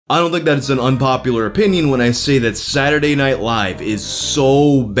I don't think that it's an unpopular opinion when I say that Saturday Night Live is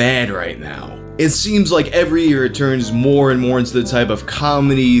so bad right now. It seems like every year it turns more and more into the type of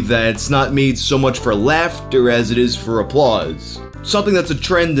comedy that's not made so much for laughter as it is for applause. Something that's a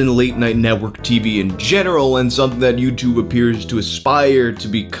trend in late night network TV in general, and something that YouTube appears to aspire to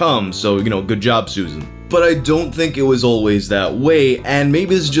become, so, you know, good job, Susan. But I don't think it was always that way, and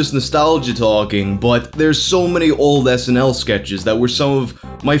maybe this is just nostalgia talking, but there's so many old SNL sketches that were some of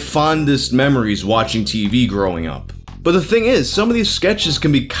my fondest memories watching TV growing up. But the thing is, some of these sketches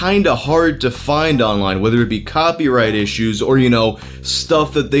can be kinda hard to find online, whether it be copyright issues or, you know,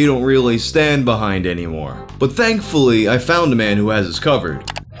 stuff that they don't really stand behind anymore. But thankfully, I found a man who has us covered.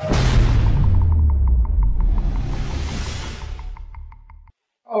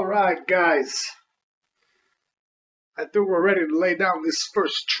 Alright guys, I think we're ready to lay down this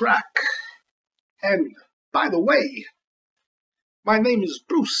first track. And, by the way, my name is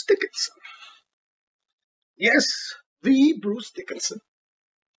Bruce Dickinson. Yes, the Bruce Dickinson.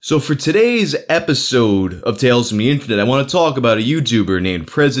 So for today's episode of Tales from the Internet, I want to talk about a YouTuber named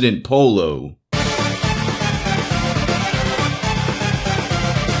President Polo.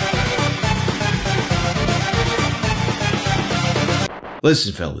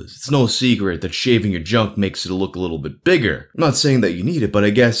 Listen fellas, it's no secret that shaving your junk makes it look a little bit bigger. I'm not saying that you need it, but I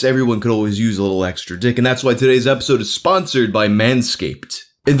guess everyone could always use a little extra dick, and that's why today's episode is sponsored by Manscaped.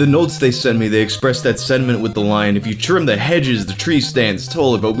 In the notes they sent me, they expressed that sentiment with the line, if you trim the hedges, the tree stands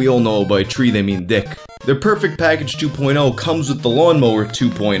taller, but we all know by tree they mean dick. Their Perfect Package 2.0 comes with the Lawnmower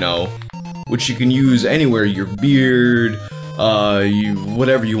 2.0, which you can use anywhere, your beard,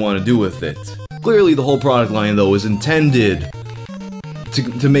 whatever you want to do with it. Clearly the whole product line though is intended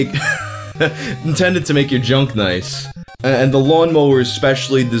to make intended to make your junk nice. And the lawnmower is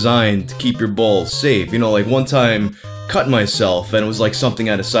specially designed to keep your balls safe. You know, like one time cut myself and it was like something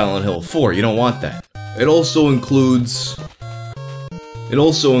out of Silent Hill 4. You don't want that. It also includes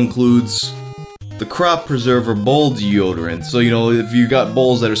the crop preserver ball deodorant. So, you know, if you got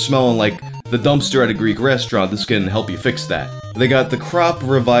balls that are smelling like the dumpster at a Greek restaurant, this can help you fix that. They got the Crop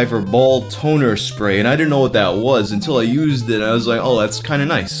Reviver Ball Toner Spray, and I didn't know what that was until I used it, and I was like, oh, that's kinda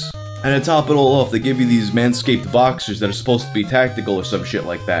nice. And to top it all off, they give you these Manscaped boxers that are supposed to be tactical or some shit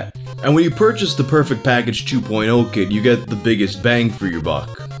like that. And when you purchase the Perfect Package 2.0 kit, you get the biggest bang for your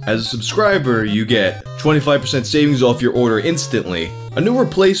buck. As a subscriber, you get 25% savings off your order instantly, a new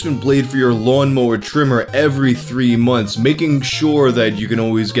replacement blade for your lawnmower trimmer every 3 months, making sure that you can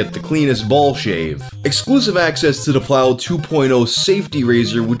always get the cleanest ball shave, exclusive access to the Plow 2.0 safety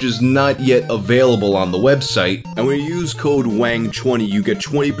razor, which is not yet available on the website, and when you use code WANG20 you get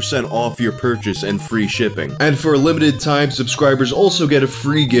 20% off your purchase and free shipping. And for a limited time, subscribers also get a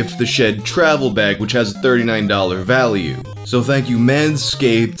free gift, the Shed Travel Bag, which has a $39 value. So thank you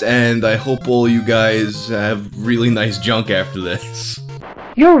Manscaped, and I hope all you guys have really nice junk after this.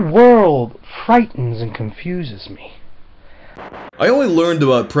 Your world frightens and confuses me. I only learned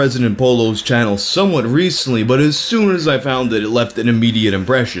about President Polo's channel somewhat recently, but as soon as I found it, it left an immediate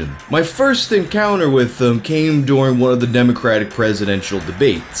impression. My first encounter with them came during one of the Democratic presidential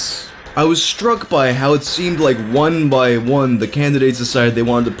debates. I was struck by how it seemed like one by one the candidates decided they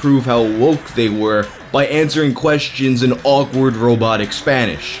wanted to prove how woke they were by answering questions in awkward robotic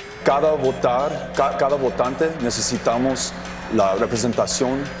Spanish. Cada votante necesitamos la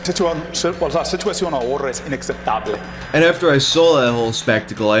representación. La situación ahora es inaceptable. And after I saw that whole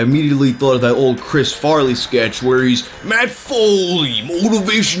spectacle, I immediately thought of that old Chris Farley sketch where he's Matt Foley,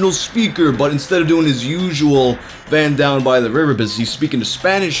 motivational speaker, but instead of doing his usual van down by the river business, he's speaking to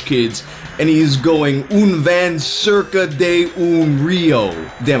Spanish kids, and he's going un van cerca de un rio.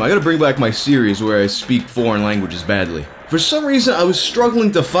 Damn, I gotta bring back my series where I speak foreign languages badly. For some reason, I was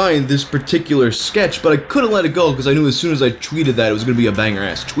struggling to find this particular sketch, but I couldn't let it go because I knew as soon as I tweeted that it was going to be a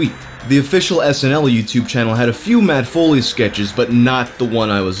banger-ass tweet. The official SNL YouTube channel had a few Matt Foley sketches, but not the one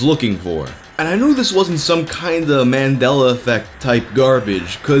I was looking for. And I knew this wasn't some kinda Mandela effect type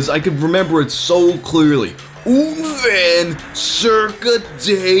garbage, because I could remember it so clearly. Un van cerca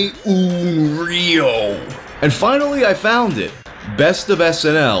de un rio. And finally, I found it. Best of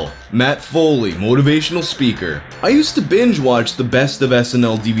SNL, Matt Foley, motivational speaker. I used to binge watch the Best of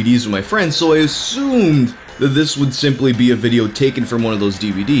SNL DVDs with my friends, so I assumed that this would simply be a video taken from one of those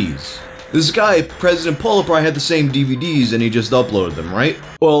DVDs. This guy, President Polo, probably had the same DVDs and he just uploaded them, right?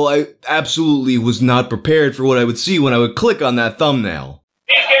 Well, I absolutely was not prepared for what I would see when I would click on that thumbnail.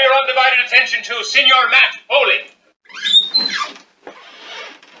 Please give your undivided attention to Senor Matt Foley.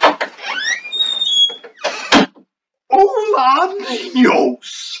 Hola,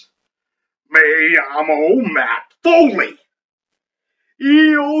 niños. Me llamo Matt Foley.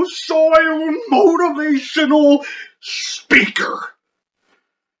 Yo soy un motivational speaker.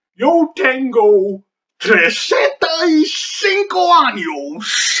 Yo tengo 35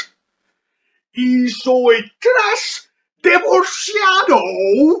 años. Y soy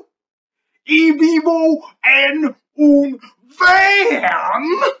divorciado. Y vivo en un van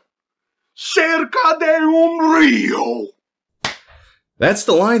cerca de un río. That's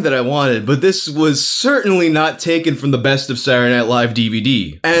the line that I wanted, but this was certainly not taken from the Best of Saturday Night Live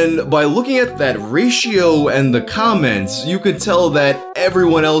DVD. And by looking at that ratio and the comments, you could tell that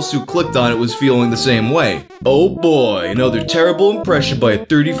everyone else who clicked on it was feeling the same way. Oh boy, another terrible impression by a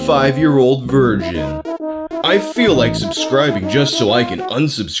 35-year-old virgin. I feel like subscribing just so I can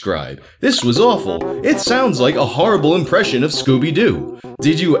unsubscribe. This was awful. It sounds like a horrible impression of Scooby-Doo.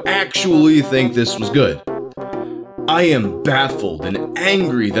 Did you actually think this was good? I am baffled and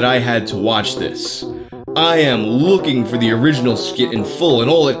angry that I had to watch this. I am looking for the original skit in full, and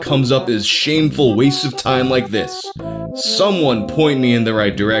all that comes up is shameful wastes of time like this. Someone point me in the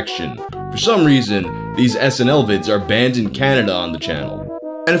right direction. For some reason, these SNL vids are banned in Canada on the channel.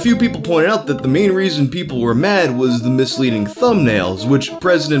 And a few people pointed out that the main reason people were mad was the misleading thumbnails, which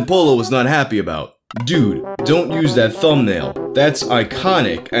President Polo was not happy about. Dude, don't use that thumbnail. That's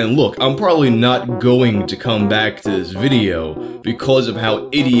iconic, and look, I'm probably not going to come back to this video because of how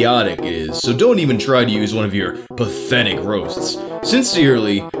idiotic it is, so don't even try to use one of your pathetic roasts.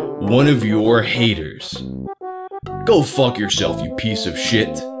 Sincerely, one of your haters. Go fuck yourself, you piece of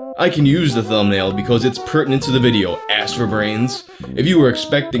shit. I can use the thumbnail because it's pertinent to the video, ass for brains. If you were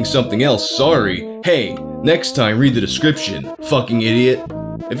expecting something else, sorry. Hey, next time read the description, fucking idiot.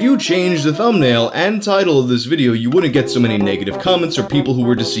 If you changed the thumbnail and title of this video, you wouldn't get so many negative comments or people who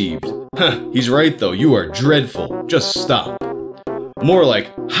were deceived. Huh, he's right though, you are dreadful. Just stop. More like,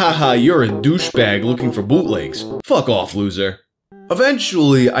 haha, you're a douchebag looking for bootlegs. Fuck off, loser.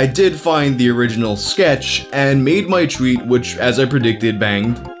 Eventually, I did find the original sketch and made my tweet, which, as I predicted,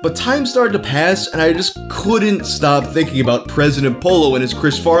 banged. But time started to pass and I just couldn't stop thinking about President Polo and his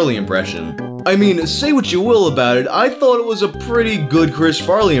Chris Farley impression. I mean, say what you will about it, I thought it was a pretty good Chris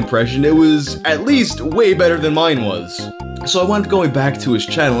Farley impression. It was, at least, way better than mine was. So I wound up going back to his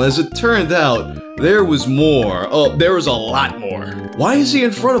channel. As it turned out, there was more. Oh, there was a lot more. Why is he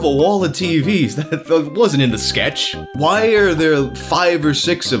in front of a wall of TVs? That wasn't in the sketch. Why are there 5 or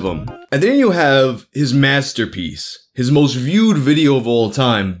 6 of them? And then you have his masterpiece, his most viewed video of all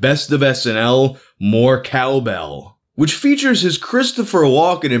time, Best of SNL, More Cowbell, which features his Christopher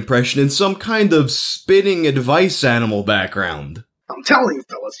Walken impression in some kind of spinning advice animal background. I'm telling you,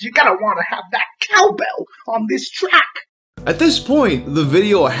 fellas, you gotta wanna have that cowbell on this track. At this point, the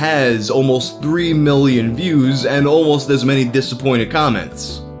video has almost 3 million views and almost as many disappointed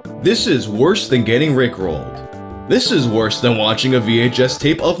comments. This is worse than getting rickrolled. This is worse than watching a VHS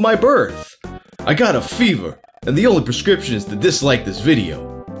tape of my birth. I got a fever, and the only prescription is to dislike this video.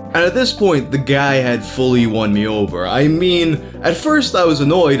 And at this point, the guy had fully won me over. I mean, at first I was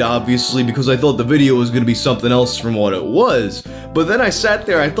annoyed, obviously, because I thought the video was going to be something else from what it was. But then I sat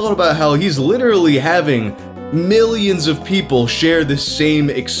there, I thought about how he's literally having millions of people share this same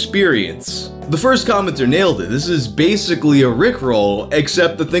experience. The first commenter nailed it. This is basically a rickroll,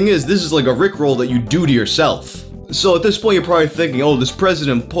 except the thing is, this is like a rickroll that you do to yourself. So at this point, you're probably thinking, oh, this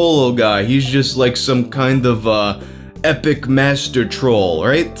President Polo guy, he's just like some kind of, epic master troll,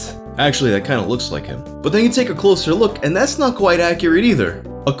 right? Actually, that kind of looks like him. But then you take a closer look, and that's not quite accurate either.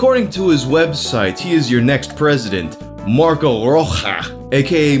 According to his website, he is your next president, Marco Roja,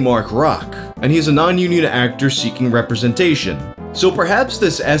 aka Mark Rock, and he's a non-union actor seeking representation. So perhaps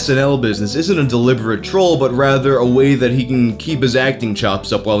this SNL business isn't a deliberate troll, but rather a way that he can keep his acting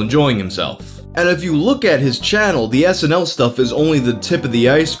chops up while enjoying himself. And if you look at his channel, the SNL stuff is only the tip of the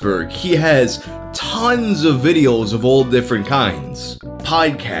iceberg. He has tons of videos of all different kinds.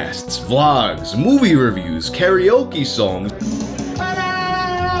 Podcasts, vlogs, movie reviews, karaoke songs,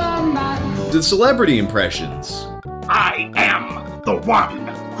 and celebrity impressions. I am the one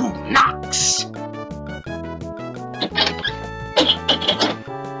who knocks.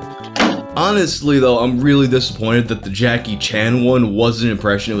 Honestly though, I'm really disappointed that the Jackie Chan one wasn't an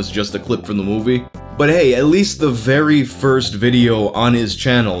impression, it was just a clip from the movie. But hey, at least the very first video on his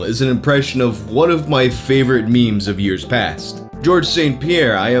channel is an impression of one of my favorite memes of years past. George St.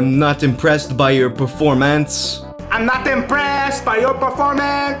 Pierre, I am not impressed by your performance. I'm not impressed by your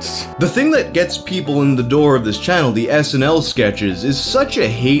performance. The thing that gets people in the door of this channel, the SNL sketches, is such a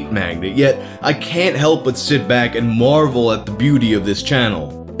hate magnet, yet I can't help but sit back and marvel at the beauty of this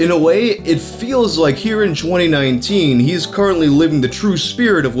channel. In a way, it feels like here in 2019, he's currently living the true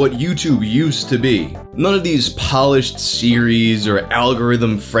spirit of what YouTube used to be. None of these polished series or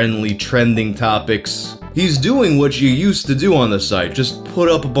algorithm-friendly trending topics. He's doing what you used to do on the site, just put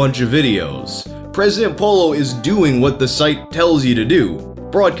up a bunch of videos. President Polo is doing what the site tells you to do.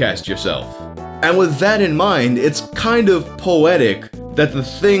 Broadcast yourself. And with that in mind, it's kind of poetic that the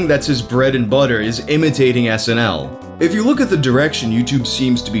thing that's his bread and butter is imitating SNL. If you look at the direction YouTube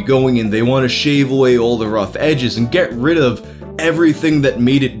seems to be going in, they want to shave away all the rough edges and get rid of everything that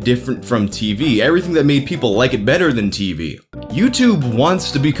made it different from TV, everything that made people like it better than TV. YouTube wants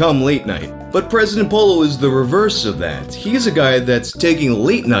to become late night, but President Polo is the reverse of that. He's a guy that's taking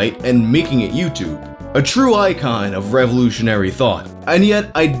late night and making it YouTube. A true icon of revolutionary thought. And yet,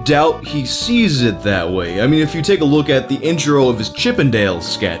 I doubt he sees it that way. I mean, if you take a look at the intro of his Chippendales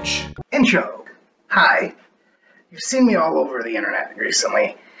sketch. Intro. Hi. You've seen me all over the internet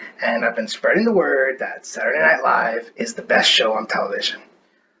recently, and I've been spreading the word that Saturday Night Live is the best show on television.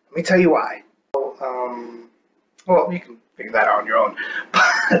 Let me tell you why. Well, you can figure that out on your own.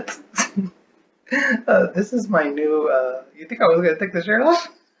 But this is my new, you think I was going to take the shirt off?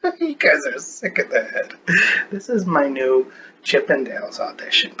 You guys are sick in the head. This is my new Chippendales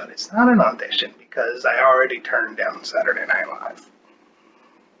audition, but it's not an audition because I already turned down Saturday Night Live.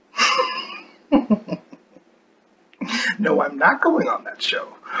 No, I'm not going on that show.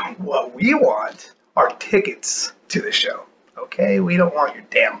 What we want are tickets to the show, okay? We don't want your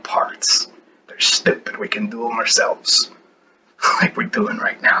damn parts. They're stupid. We can do them ourselves, like we're doing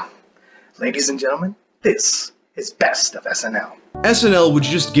right now. Ladies and gentlemen, this is Best of SNL. SNL would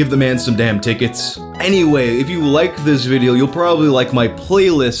just give the man some damn tickets. Anyway, if you like this video, you'll probably like my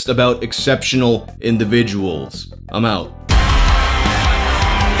playlist about exceptional individuals. I'm out.